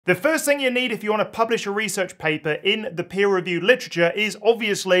The first thing you need if you want to publish a research paper in the peer-reviewed literature is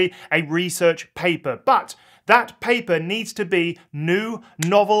obviously a research paper, but that paper needs to be new,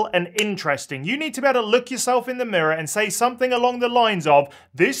 novel, and interesting. You need to be able to look yourself in the mirror and say something along the lines of,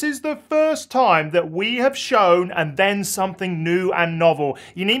 this is the first time that we have shown, and then something new and novel.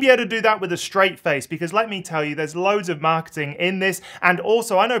 You need to be able to do that with a straight face, because let me tell you, there's loads of marketing in this, and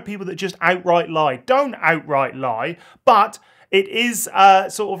also I know people that just outright lie. Don't outright lie, but it is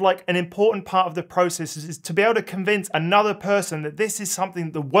sort of like an important part of the process is to be able to convince another person that this is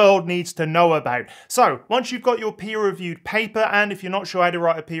something the world needs to know about. So once you've got your peer-reviewed paper, and if you're not sure how to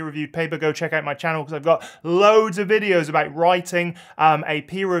write a peer-reviewed paper, go check out my channel because I've got loads of videos about writing a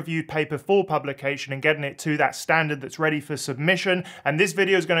peer-reviewed paper for publication and getting it to that standard that's ready for submission. And this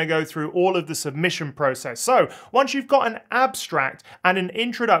video is going to go through all of the submission process. So once you've got an abstract and an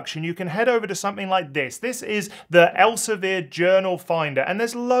introduction, you can head over to something like this. This is the Elsevier Journal Finder, and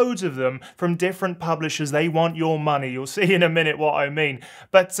there's loads of them from different publishers. They want your money. You'll see in a minute what I mean.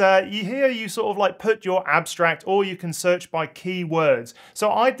 But here you sort of like put your abstract, or you can search by keywords.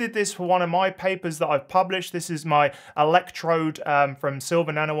 So I did this for one of my papers that I've published. This is my electrode from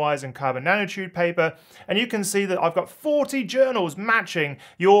silver nanowires and carbon nanotube paper, and you can see that I've got 40 journals matching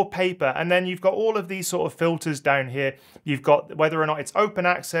your paper, and then you've got all of these sort of filters down here. You've got whether or not it's open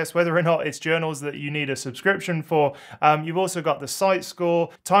access, whether or not it's journals that you need a subscription for. You've also got the site score,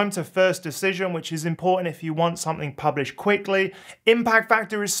 time to first decision, which is important if you want something published quickly. Impact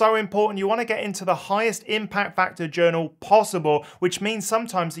factor is so important. You want to get into the highest impact factor journal possible, which means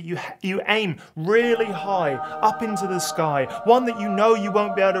sometimes that you aim really high up into the sky, one that you know you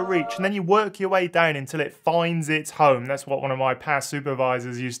won't be able to reach, and then you work your way down until it finds its home. That's what one of my past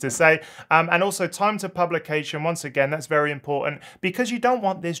supervisors used to say. And also time to publication, once again, that's very important because you don't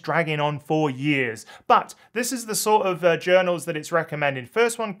want this dragging on for years. But this is the sort of journals that it's recommended.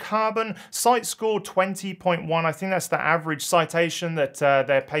 First one, Carbon, site score 20.1. I think that's the average citation that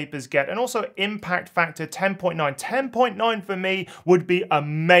their papers get. And also impact factor 10.9. 10.9 for me would be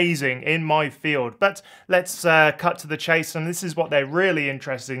amazing in my field. But let's cut to the chase, and this is what they're really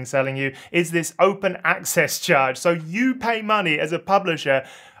interested in selling you, is this open access charge. So you pay money as a publisher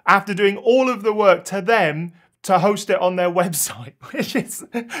after doing all of the work to them to host it on their website, which is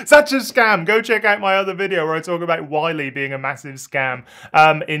such a scam. Go check out my other video where I talk about Wiley being a massive scam,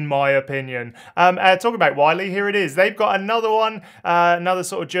 in my opinion. Talk about Wiley, here it is. They've got another one, another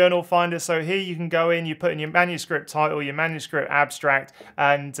sort of journal finder. So here you can go in, you put in your manuscript title, your manuscript abstract,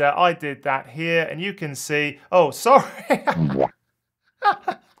 and I did that here, and you can see, oh, sorry.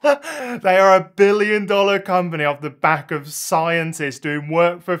 They are $1 billion company off the back of scientists doing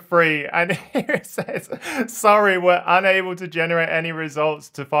work for free. And here it says, sorry, we're unable to generate any results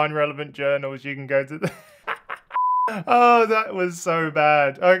to find relevant journals. You can go to the... Oh, that was so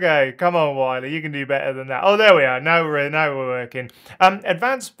bad. Okay, come on, Wiley, you can do better than that. Oh, there we are. Now we're working.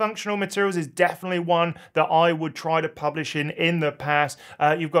 Advanced functional materials is definitely one that I would try to publish in the past.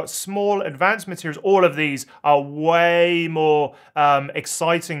 You've got small advanced materials. All of these are way more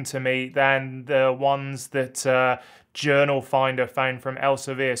exciting to me than the ones that Journal Finder found from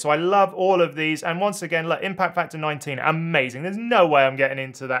Elsevier. So I love all of these, and once again, look, impact factor 19, amazing. There's no way I'm getting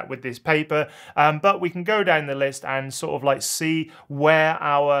into that with this paper, but we can go down the list and sort of like see where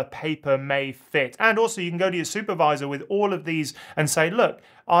our paper may fit. And also you can go to your supervisor with all of these and say, look,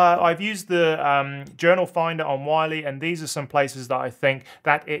 I've used the Journal Finder on Wiley, and these are some places that I think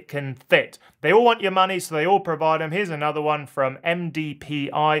that it can fit. They all want your money, so they all provide them. Here's another one from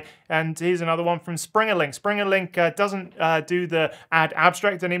MDPI, and here's another one from SpringerLink. SpringerLink doesn't do the add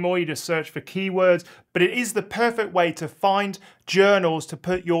abstract anymore. You just search for keywords, but it is the perfect way to find journals to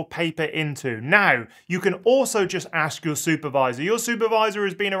put your paper into. Now, you can also just ask your supervisor. Your supervisor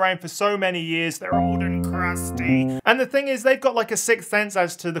has been around for so many years, they're old and crusty. And the thing is, they've got like a sixth sense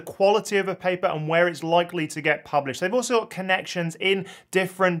as to the quality of a paper and where it's likely to get published. They've also got connections in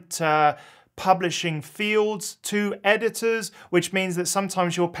different publishing fields to editors, which means that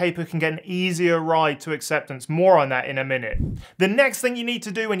sometimes your paper can get an easier ride to acceptance. More on that in a minute. The next thing you need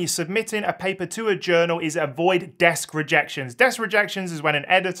to do when you're submitting a paper to a journal is avoid desk rejections. Desk rejections is when an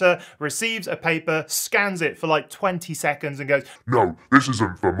editor receives a paper, scans it for like 20 seconds and goes, no, this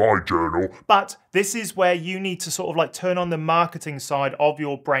isn't for my journal. But this is where you need to sort of like turn on the marketing side of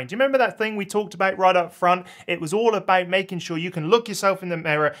your brain. Do you remember that thing we talked about right up front? It was all about making sure you can look yourself in the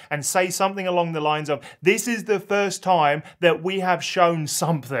mirror and say something along the lines of, this is the first time that we have shown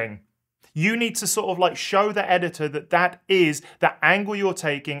something. You need to sort of like show the editor that that is the angle you're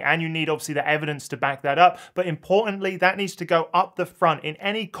taking, and you need obviously the evidence to back that up. But importantly, that needs to go up the front. In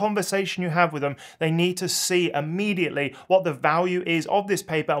any conversation you have with them, they need to see immediately what the value is of this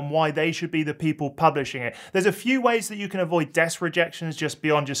paper and why they should be the people publishing it. There's a few ways that you can avoid desk rejections just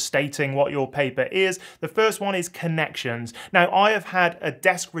beyond just stating what your paper is. The first one is connections. Now, I have had a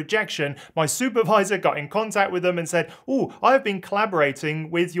desk rejection. My supervisor got in contact with them and said, "Oh, I've been collaborating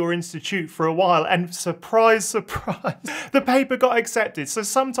with your institute for a while," and surprise, surprise, the paper got accepted. So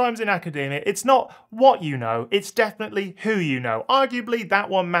sometimes in academia, it's not what you know, it's definitely who you know. Arguably, that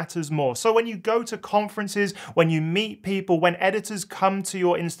one matters more. So when you go to conferences, when you meet people, when editors come to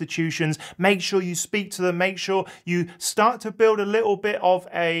your institutions, make sure you speak to them, make sure you start to build a little bit of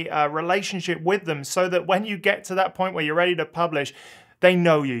a relationship with them so that when you get to that point where you're ready to publish, they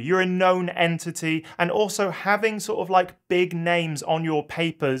know you. You're a known entity, and also having sort of like big names on your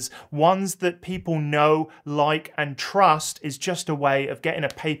papers, ones that people know, like, and trust, is just a way of getting a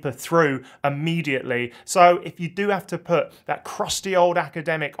paper through immediately. So if you do have to put that crusty old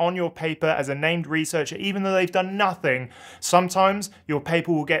academic on your paper as a named researcher, even though they've done nothing, sometimes your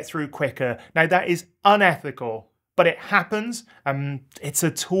paper will get through quicker. Now that is unethical, but it happens, and it's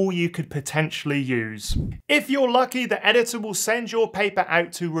a tool you could potentially use. If you're lucky, the editor will send your paper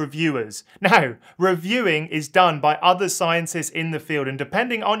out to reviewers. Now, reviewing is done by other scientists in the field, and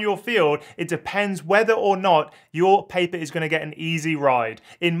depending on your field, it depends whether or not your paper is going to get an easy ride.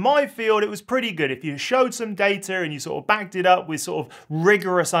 In my field, it was pretty good. If you showed some data and you sort of backed it up with sort of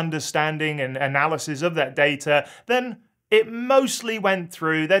rigorous understanding and analysis of that data, then it mostly went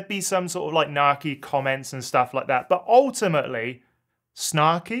through. There'd be some sort of like snarky comments and stuff like that. But ultimately,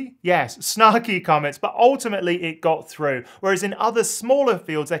 snarky? Yes, snarky comments, but ultimately it got through. Whereas in other smaller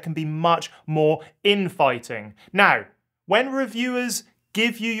fields, there can be much more infighting. Now, when reviewers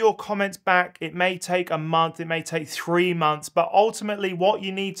give you your comments back, it may take a month, it may take 3 months, but ultimately what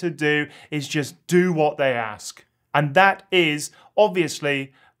you need to do is just do what they ask. And that is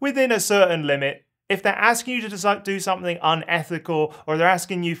obviously within a certain limit. If they're asking you to do something unethical, or they're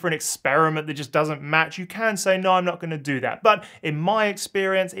asking you for an experiment that just doesn't match, you can say, no, I'm not going to do that. But in my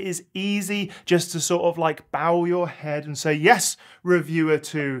experience, it is easy just to sort of like bow your head and say, yes, reviewer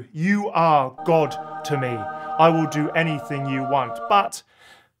 2, you are God to me. I will do anything you want. But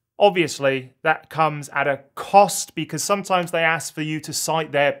obviously, that comes at a cost, because sometimes they ask for you to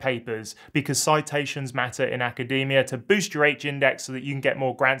cite their papers, because citations matter in academia to boost your H-index so that you can get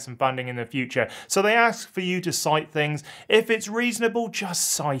more grants and funding in the future. So they ask for you to cite things. If it's reasonable, just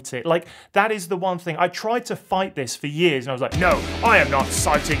cite it. Like, that is the one thing. I tried to fight this for years, and I was like, no, I am not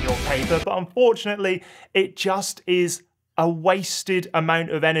citing your paper. But unfortunately, it just is a wasted amount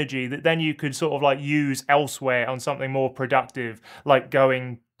of energy that then you could sort of like use elsewhere on something more productive, like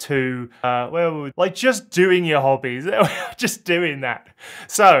going to, like just doing your hobbies, just doing that.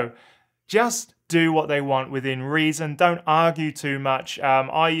 So just do what they want within reason. Don't argue too much.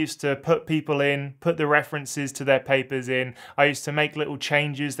 I used to put people in, put the references to their papers in. I used to make little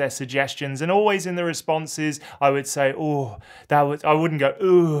changes, their suggestions, and always in the responses, I would say, oh, I wouldn't go,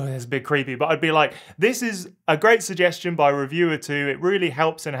 oh, that's a bit creepy, but I'd be like, this is a great suggestion by reviewer 2. It really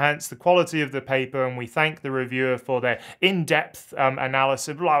helps enhance the quality of the paper, and we thank the reviewer for their in-depth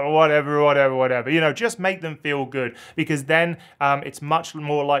analysis, blah, whatever. You know, just make them feel good, because then it's much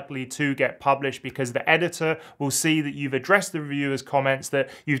more likely to get published, because the editor will see that you've addressed the reviewer's comments,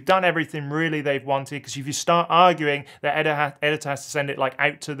 that you've done everything really they've wanted. Because if you start arguing, the editor has to send it like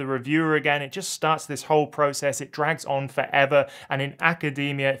out to the reviewer again. It just starts this whole process. It drags on forever. And in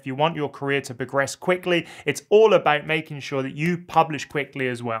academia, if you want your career to progress quickly, it's all about making sure that you publish quickly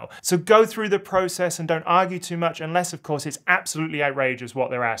as well. So go through the process and don't argue too much, unless of course it's absolutely outrageous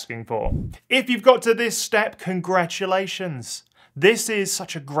what they're asking for. If you've got to this step, congratulations. This is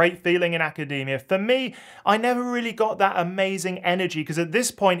such a great feeling in academia. For me, I never really got that amazing energy, because at this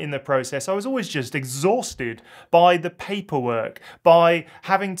point in the process, I was always just exhausted by the paperwork, by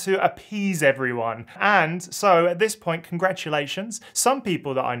having to appease everyone. And so at this point, congratulations. Some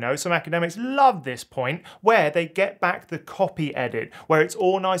people that I know, some academics, love this point where they get back the copy edit, where it's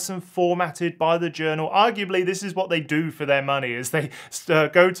all nice and formatted by the journal. Arguably, this is what they do for their money, is they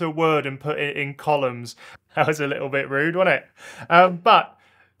go to Word and put it in columns. That was a little bit rude, wasn't it? But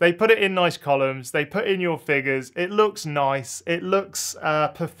they put it in nice columns. They put in your figures. It looks nice. It looks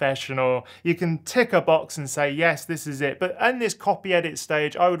professional. You can tick a box and say, yes, this is it. But in this copy edit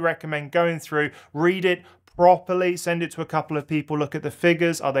stage, I would recommend going through, read it properly, send it to a couple of people, look at the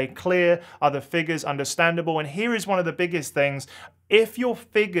figures. Are they clear? Are the figures understandable? And here is one of the biggest things. if your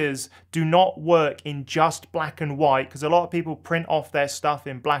figures do not work in just black and white, because a lot of people print off their stuff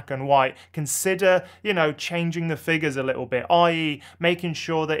in black and white, consider, you know, changing the figures a little bit, i.e. making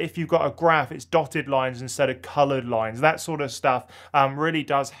sure that if you've got a graph, it's dotted lines instead of colored lines. That sort of stuff really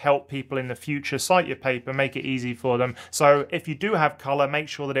does help people in the future cite your paper, make it easy for them. So if you do have color, make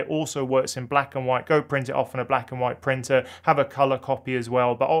sure that it also works in black and white. Go print it off on a black and white printer, have a color copy as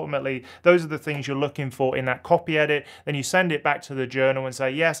well. But ultimately, those are the things you're looking for in that copy edit. Then you send it back to the journal and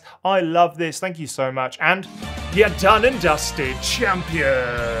say, yes, I love this, thank you so much, and you're done and dusted, champion.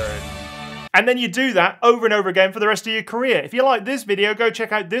 And then you do that over and over again for the rest of your career. If you like this video, go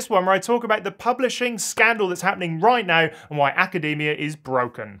check out this one where I talk about the publishing scandal that's happening right now and why academia is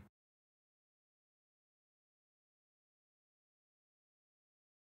broken.